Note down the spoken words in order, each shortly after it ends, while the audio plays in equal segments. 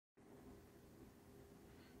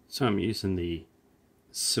So I'm using the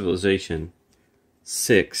Civilization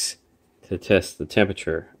 6 to test the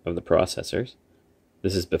temperature of the processors.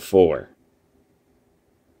 This is before.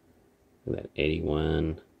 Look at that,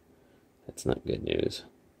 81. That's not good news.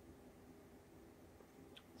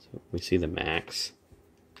 So we see the max.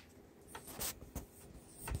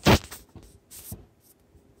 And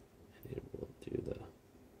we'll do the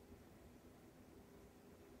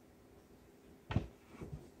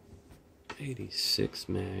 86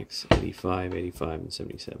 max, 85, 85, and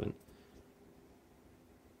 77.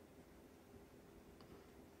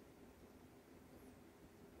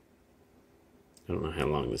 I don't know how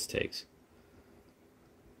long this takes.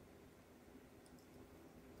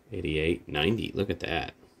 88, 90, look at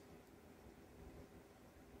that.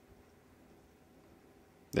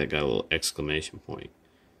 That got a little exclamation point.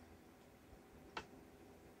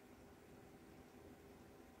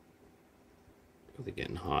 Really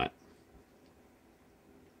getting hot.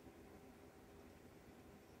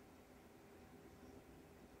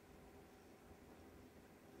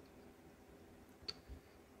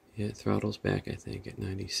 Yeah, it throttles back, I think, at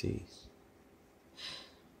 90C.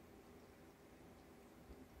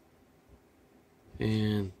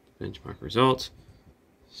 And benchmark results.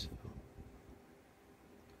 So,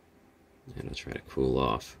 and I'll try to cool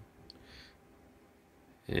off.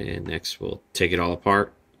 And next we'll take it all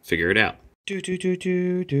apart, figure it out. Yeah,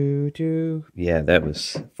 that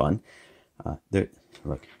was fun.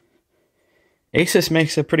 Look, Asus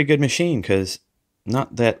makes a pretty good machine because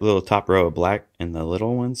not that little top row of black and the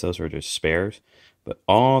little ones, those are just spares, but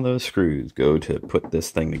all those screws go to put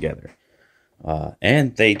this thing together.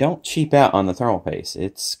 And they don't cheap out on the thermal paste.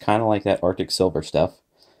 It's kind of like that Arctic Silver stuff.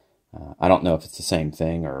 I don't know if it's the same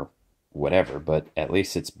thing or whatever, but at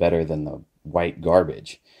least it's better than the white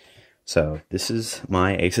garbage. So this is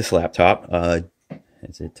my Asus laptop.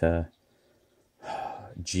 Is it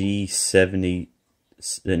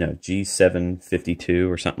G752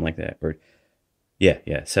 or something like that? Or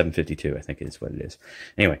yeah, 752 I think is what it is.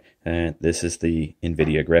 Anyway, this is the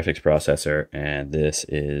NVIDIA graphics processor, and this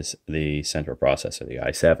is the central processor, the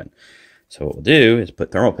i7. So what we'll do is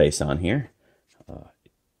put thermal paste on here.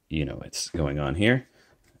 You know what's going on here,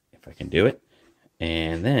 if I can do it.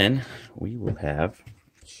 And then we will have,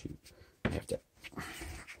 shoot, I have to,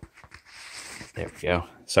 there we go.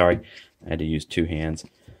 Sorry, I had to use two hands.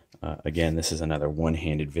 Again, this is another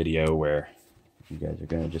one-handed video where you guys are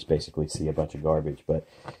going to just basically see a bunch of garbage, but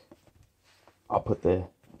I'll put the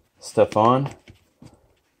stuff on.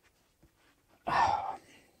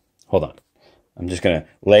 Hold on. I'm just going to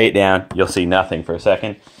lay it down. You'll see nothing for a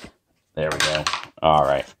second. There we go. All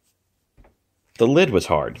right. The lid was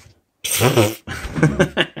hard.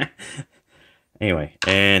 Anyway,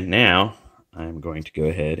 and now I'm going to go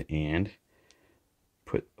ahead and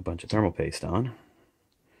put a bunch of thermal paste on.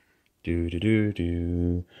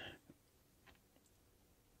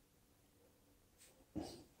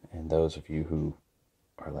 And those of you who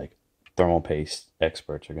are like thermal paste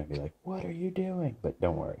experts are going to be like, what are you doing? But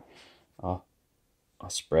don't worry. I'll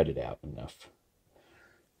spread it out enough.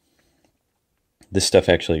 This stuff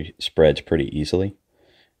actually spreads pretty easily.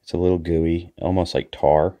 It's a little gooey, almost like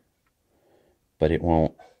tar, but it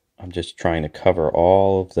won't. I'm just trying to cover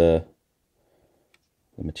all of the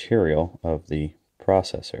material of the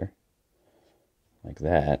processor like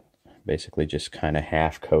that. Basically just kind of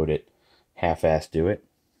half coat it, half-ass do it.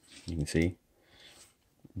 You can see,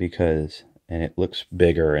 because, and it looks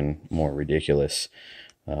bigger and more ridiculous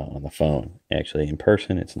on the phone. Actually, in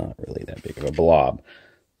person, it's not really that big of a blob.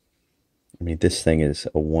 I mean, this thing is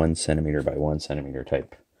a 1 centimeter by 1 centimeter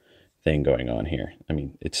type thing going on here. I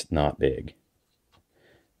mean, it's not big.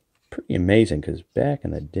 Pretty amazing, because back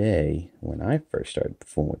in the day, when I first started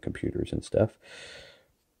fooling with computers and stuff,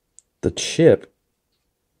 the chip,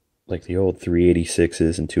 like the old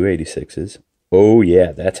 386s and 286s, oh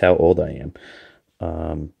yeah, that's how old I am.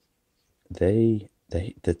 I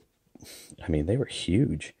mean, they were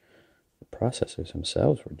huge. The processors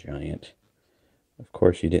themselves were giant. Of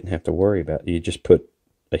course, you didn't have to worry about, you just put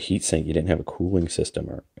a heatsink. You didn't have a cooling system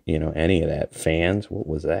or, you know, any of that. Fans, what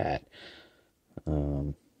was that?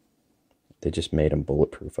 They just made them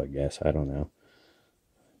bulletproof, I guess. I don't know.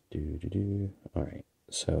 All right,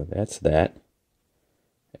 so that's that.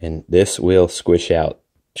 And this will squish out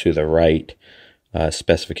to the right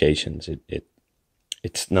specifications.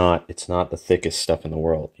 It's not the thickest stuff in the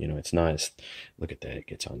world. You know, it's not as, look at that, it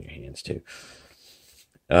gets on your hands too.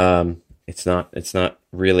 It's not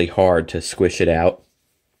really hard to squish it out.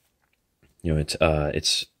 You know,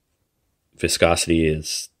 its viscosity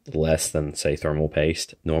is less than, say, thermal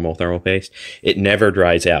paste, normal thermal paste. It never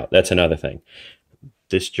dries out. That's another thing.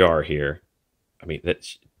 This jar here, I mean,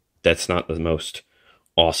 that's not the most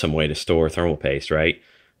awesome way to store thermal paste, right?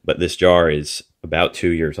 But this jar is about 2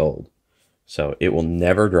 years old, so it will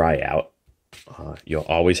never dry out. You'll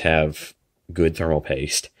always have good thermal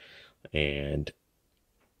paste, and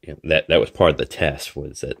that was part of the test,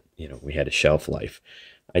 was that we had a shelf life.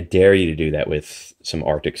 I dare you to do that with some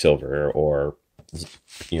Arctic silver, or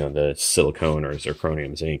the silicone or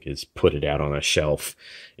zirconium zinc, is put it out on a shelf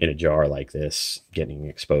in a jar like this, getting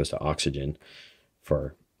exposed to oxygen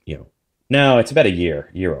for no, it's about a year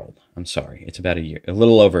old. I'm sorry, it's about a year, a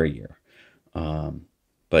little over a year.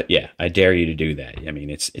 But yeah, I dare you to do that. I mean,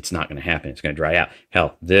 it's not going to happen. It's going to dry out.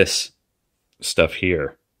 Hell, this stuff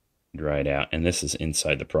here dried out, and this is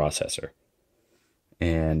inside the processor.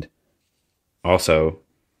 And also,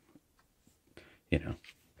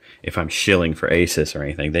 if I'm shilling for Asus or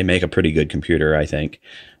anything, they make a pretty good computer, I think.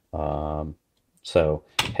 So,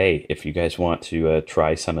 hey, if you guys want to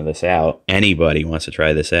try some of this out, anybody wants to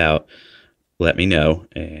try this out, let me know,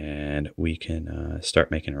 and we can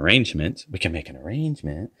start making arrangements. We can make an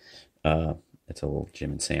arrangement. It's a little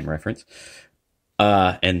Jim and Sam reference.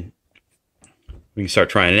 And we can start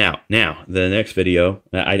trying it out. Now, the next video,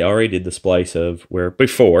 I already did the splice of where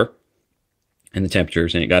before, and the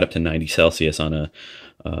temperatures, and it got up to 90 Celsius on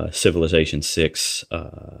a Civilization 6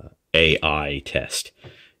 AI test.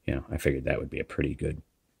 I figured that would be a pretty good,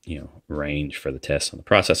 range for the test on the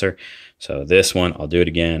processor. So this one, I'll do it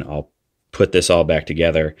again. I'll put this all back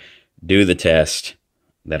together, do the test.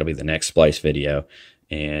 That'll be the next splice video,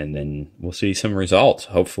 and then we'll see some results.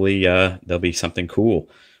 Hopefully, there'll be something cool.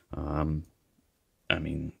 I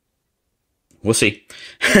mean, we'll see.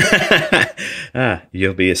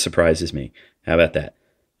 You'll be as surprised as me. How about that?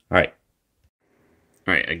 All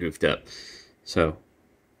right, I goofed up. So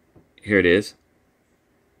here it is.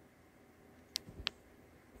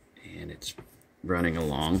 And it's running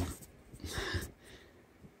along.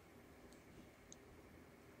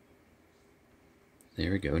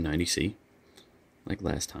 There we go, 90C, like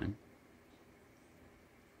last time.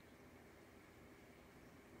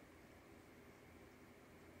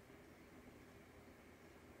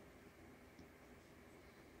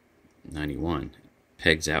 '91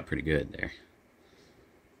 pegs out pretty good there.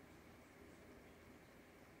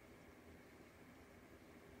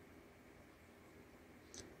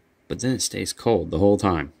 But then it stays cold the whole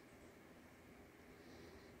time.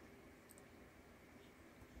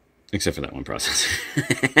 Except for that one processor.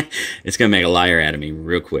 It's going to make a liar out of me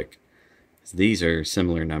real quick. These are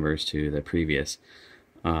similar numbers to the previous.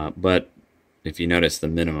 But if you notice the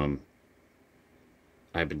minimum,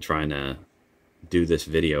 I've been trying to do this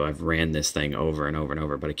video. I've ran this thing over and over and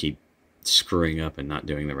over, but I keep screwing up and not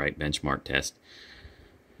doing the right benchmark test.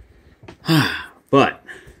 But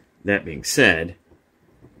that being said,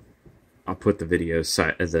 I'll put the video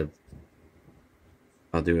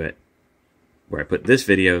I'll do it where I put this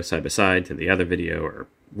video side by side to the other video, or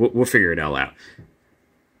we'll figure it all out.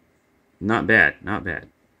 Not bad, not bad.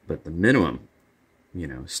 But the minimum,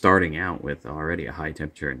 starting out with already a high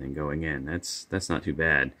temperature and then going in, that's not too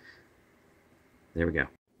bad. There we go.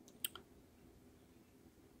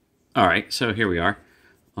 All right, so here we are.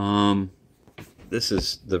 This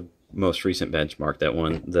is the most recent benchmark that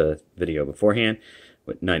won the video beforehand,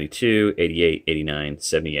 with 92, 88, 89,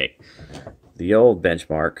 78. The old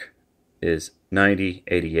benchmark is 90,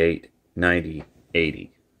 88, 90,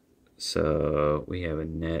 80. So we have a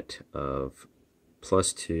net of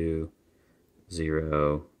 +2,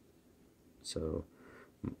 0, so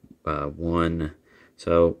 1.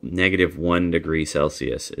 So -1 degree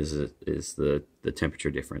Celsius is the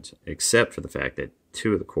temperature difference, except for the fact that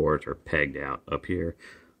 2 of the cores are pegged out up here,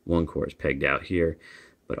 1 core is pegged out here,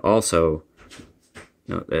 but also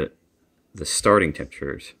note that the starting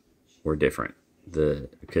temperatures were different.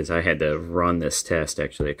 Because I had to run this test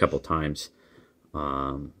actually a couple times,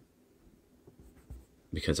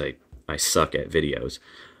 because I suck at videos,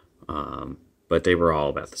 but they were all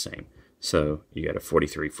about the same. So you got a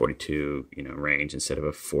 43, 42, range instead of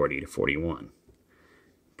a 40 to 41.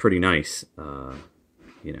 Pretty nice.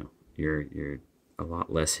 You're a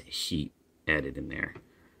lot less heat added in there.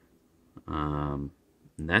 And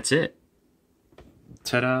that's it.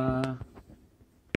 Ta-da!